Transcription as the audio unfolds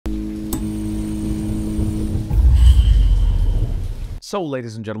So,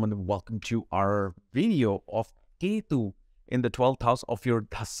 ladies and gentlemen, welcome to our video of Ketu in the 12th house of your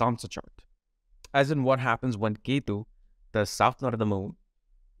Dashamsha chart. As in what happens when Ketu, the south node of the moon,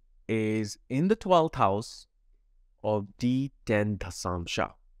 is in the 12th house of D10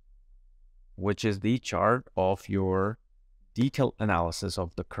 Dashamsha, which is the chart of your detailed analysis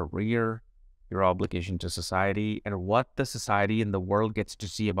of the career, your obligation to society, and what the society and the world gets to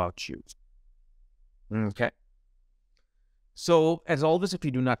see about you. Okay. So, as always, if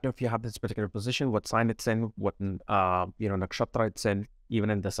you do not know if you have this particular position, what sign it's in, what nakshatra it's in, even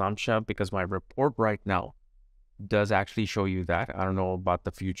in Dashamsha, because my report right now does actually show you that. I don't know about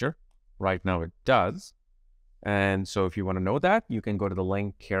the future. Right now it does. And so if you want to know that, you can go to the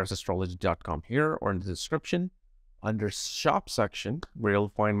link KRSastrology.com here or in the description under shop section, where you'll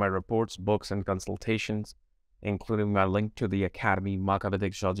find my reports, books, and consultations, including my link to the Academy,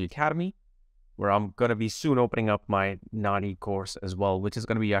 Vedic Astrology Academy, where I'm going to be soon opening up my Nani course as well, which is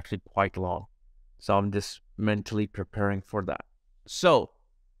going to be actually quite long. So I'm just mentally preparing for that. So,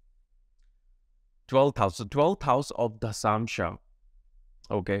 12th house. So 12th house of Dashamsha,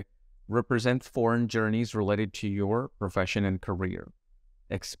 okay, represents foreign journeys related to your profession and career,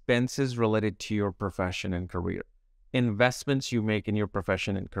 expenses related to your profession and career, investments you make in your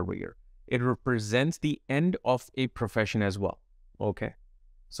profession and career. It represents the end of a profession as well, okay?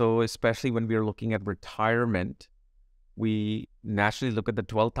 So especially when we're looking at retirement, we naturally look at the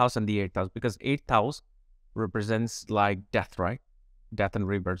 12th house and the 8th house, because 8th house represents like death, right? Death and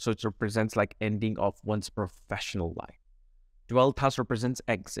rebirth. So it represents like ending of one's professional life. 12th house represents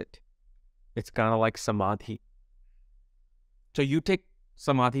exit. It's kind of like samadhi. So you take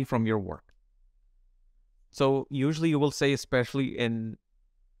samadhi from your work. So usually you will say, especially in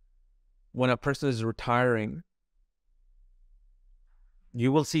when a person is retiring, you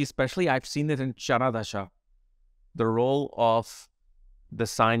will see, especially I've seen it in Charadasha, the role of the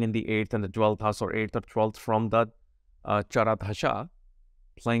sign in the 8th and the 12th house, or 8th or 12th from the Charadasha,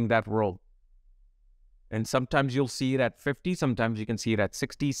 playing that role. And sometimes you'll see it at 50, sometimes you can see it at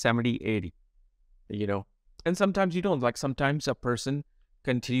 60, 70, 80, you know. And sometimes you don't. Like sometimes a person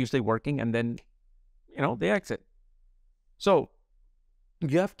continuously working and then, you know, they exit. So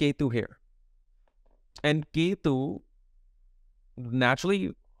you have Ketu here. And Ketu,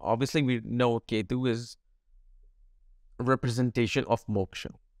 naturally, obviously, we know Ketu is a representation of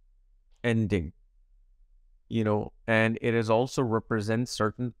moksha, ending, you know, and it is also represents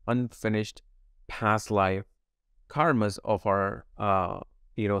certain unfinished past life karmas of our,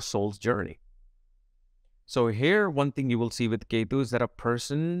 soul's journey. So here, one thing you will see with Ketu is that a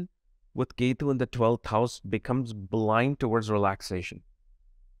person with Ketu in the 12th house becomes blind towards relaxation,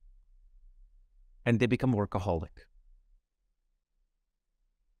 and they become workaholic.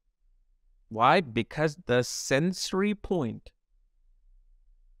 Why? Because the sensory point,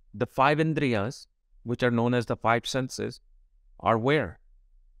 the 5 indriyas, which are known as the 5 senses, are where?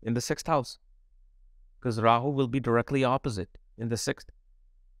 In the 6th house. Because Rahu will be directly opposite in the 6th.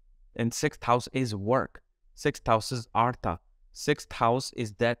 And 6th house is work. 6th house is artha. 6th house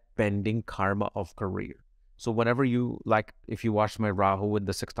is that pending karma of career. So whenever you, like, if you watched my Rahu in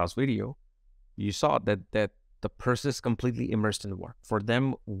the 6th house video, you saw that the person is completely immersed in work. For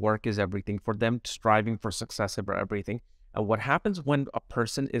them, work is everything. For them, striving for success is everything. And what happens when a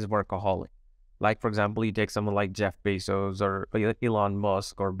person is workaholic? Like, for example, you take someone like Jeff Bezos or Elon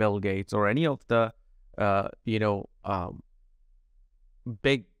Musk or Bill Gates or any of the,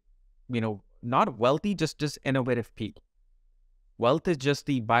 big, not wealthy, just innovative people. Wealth is just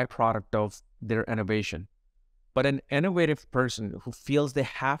the byproduct of their innovation. But an innovative person who feels they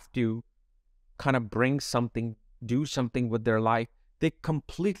have to kind of bring something, do something with their life, they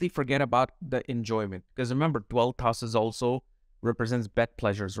completely forget about the enjoyment. Because remember, 12th house is also represents bed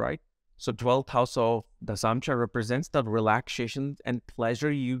pleasures, right? So 12th house of Dashamsha represents the relaxation and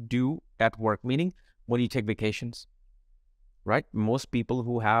pleasure you do at work, meaning when you take vacations, right? Most people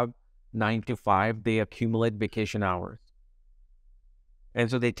who have 9 to 5, they accumulate vacation hours.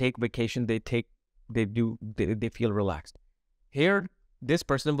 And so they take vacation, they feel relaxed. Here, this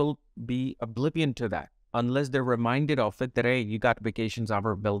person will be oblivion to that unless they're reminded of it that, hey, you got vacations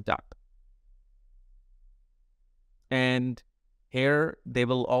hour built up. And here they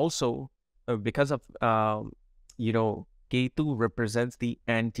will also, because of, Ketu represents the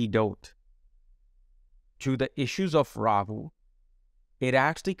antidote to the issues of Rahu. It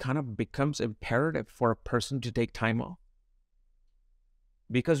actually kind of becomes imperative for a person to take time off.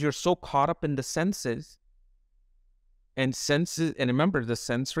 Because you're so caught up in the senses, and remember, the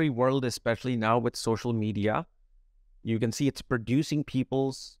sensory world, especially now with social media, you can see it's producing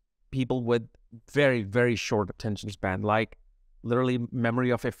people with very, very short attention span. Like Literally, memory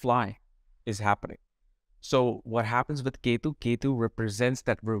of a fly is happening. So what happens with Ketu? Ketu represents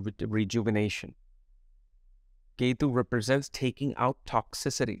that rejuvenation. Ketu represents taking out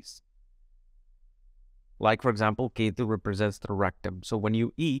toxicities. Like, for example, Ketu represents the rectum. So when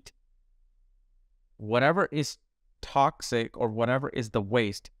you eat, whatever is toxic or whatever is the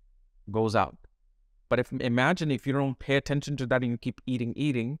waste goes out. But imagine if you don't pay attention to that and you keep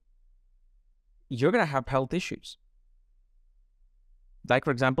eating, you're going to have health issues. Like,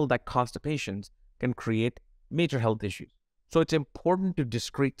 for example, that constipation can create major health issues. So it's important to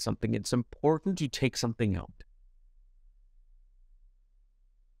discrete something. It's important to take something out.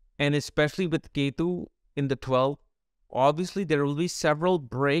 And especially with Ketu in the 12th, obviously there will be several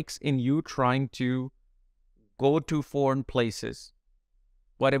breaks in you trying to go to foreign places.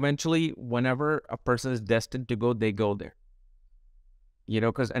 But eventually, whenever a person is destined to go, they go there. You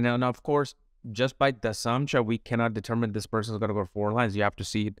know, and then of course, just by Dashamsha, we cannot determine this person is going to go to foreign lands. You have to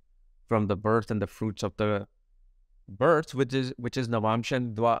see it from the birth and the fruits of the births, which is Navamsha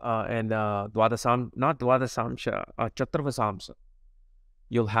and Dwadasam, not Dwadasamsha, Chaturvasamsa.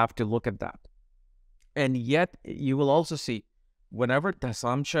 You'll have to look at that. And yet, you will also see, whenever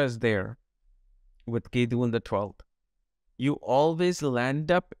Dashamsha is there, with Ketu in the 12th, you always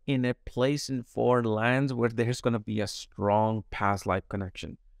land up in a place in foreign lands where there's going to be a strong past life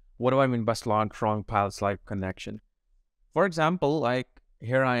connection. What do I mean by strong past life connection? For example, like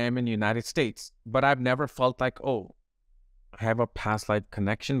here I am in the United States, but I've never felt like, oh, I have a past life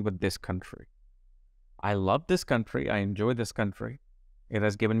connection with this country. I love this country. I enjoy this country. It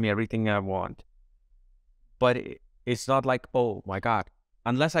has given me everything I want. But it's not like, oh my God,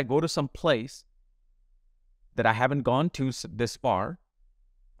 unless I go to some place that I haven't gone to this far,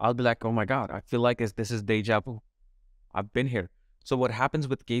 I'll be like, oh my God, I feel like this is deja vu. I've been here. So what happens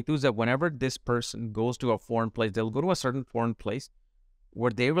with Ketu is that whenever this person goes to a foreign place, they'll go to a certain foreign place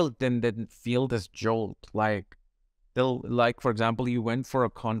where they will then feel this jolt. Like for example, you went for a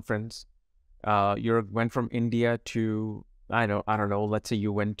conference, you went from India to, I don't know, let's say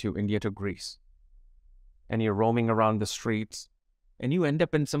you went to India to Greece, and you're roaming around the streets, and you end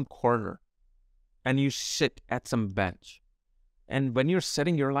up in some corner, and you sit at some bench. And when you're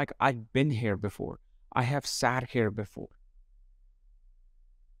sitting, you're like, I've been here before. I have sat here before.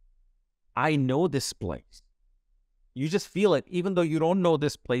 I know this place. You just feel it. Even though you don't know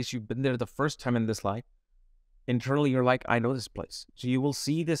this place, you've been there the first time in this life. Internally, you're like, I know this place. So you will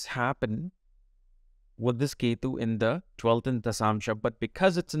see this happen with this Ketu in the 12th in Dashamsha. But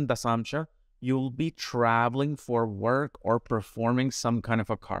because it's in Dashamsha, you'll be traveling for work or performing some kind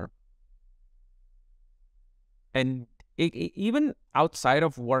of a karma. And even outside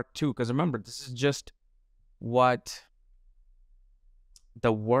of work too, because remember, this is just what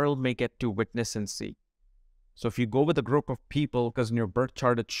the world may get to witness and see. So if you go with a group of people, because in your birth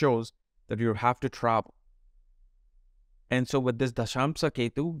chart it shows that you have to travel. And so with this Dashamsha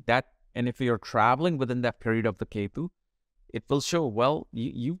Ketu, and if you're traveling within that period of the Ketu, it will show, well,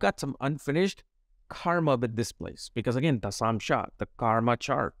 you've got some unfinished karma with this place. Because again, Dashamsha, the karma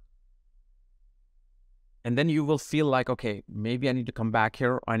chart. And then you will feel like, okay, maybe I need to come back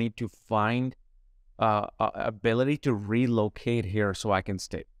here. I need to find ability to relocate here so I can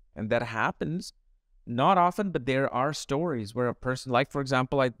stay. And that happens not often, but there are stories where a person, like, for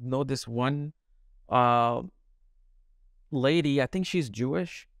example, I know this one lady, I think she's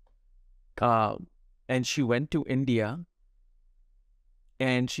Jewish, and she went to India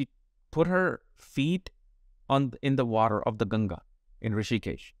and she put her feet in the water of the Ganga in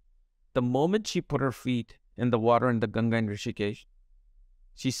Rishikesh. The moment she put her feet in the water in the Ganga in Rishikesh,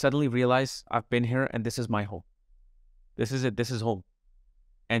 she suddenly realized, I've been here and this is my home. This is it. This is home.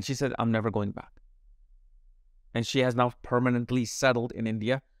 And she said, I'm never going back. And she has now permanently settled in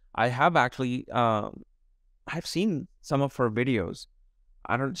India. I have actually, I've seen some of her videos.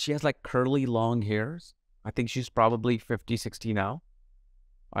 She has like curly long hairs. I think she's probably 50, 60 now,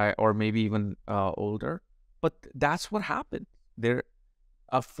 or maybe even older. But that's what happened.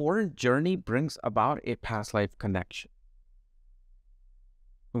 A foreign journey brings about a past life connection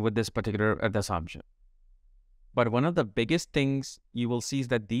with this particular Dashamsha. But one of the biggest things you will see is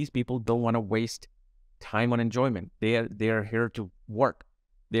that these people don't want to waste time on enjoyment. They are here to work.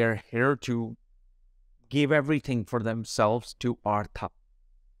 They are here to give everything for themselves to Artha.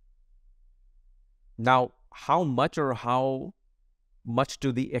 Now, how much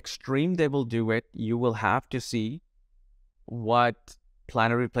to the extreme they will do it, you will have to see what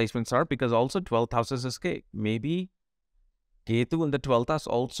planetary placements are, because also 12th house is escape. Maybe Ketu in the 12th house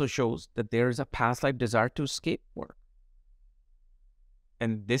also shows that there is a past life desire to escape work.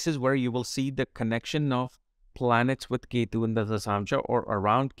 And this is where you will see the connection of planets with Ketu in the Dashamsha or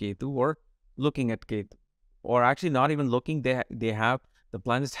around Ketu or looking at Ketu. Or actually not even looking, they have, the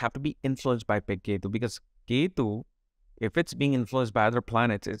planets have to be influenced by Ketu, because Ketu, if it's being influenced by other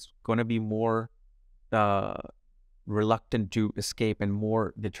planets, it's going to be more reluctant to escape and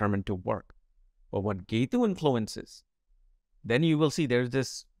more determined to work. But when Ketu influences, then you will see there's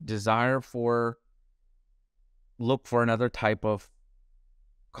this desire for look for another type of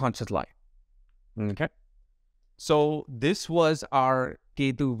conscious life. Okay. So this was our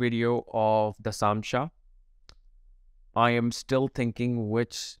Ketu video of Dashamsha. I am still thinking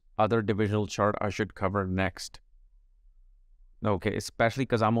which other divisional chart I should cover next. Okay, especially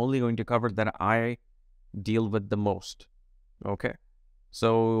because I'm only going to cover that I deal with the most. Okay.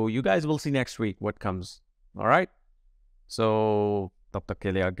 So you guys will see next week what comes. All right. So तब तक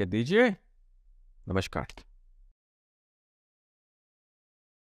के लिए आज्ञा दीजिए. नमस्कार.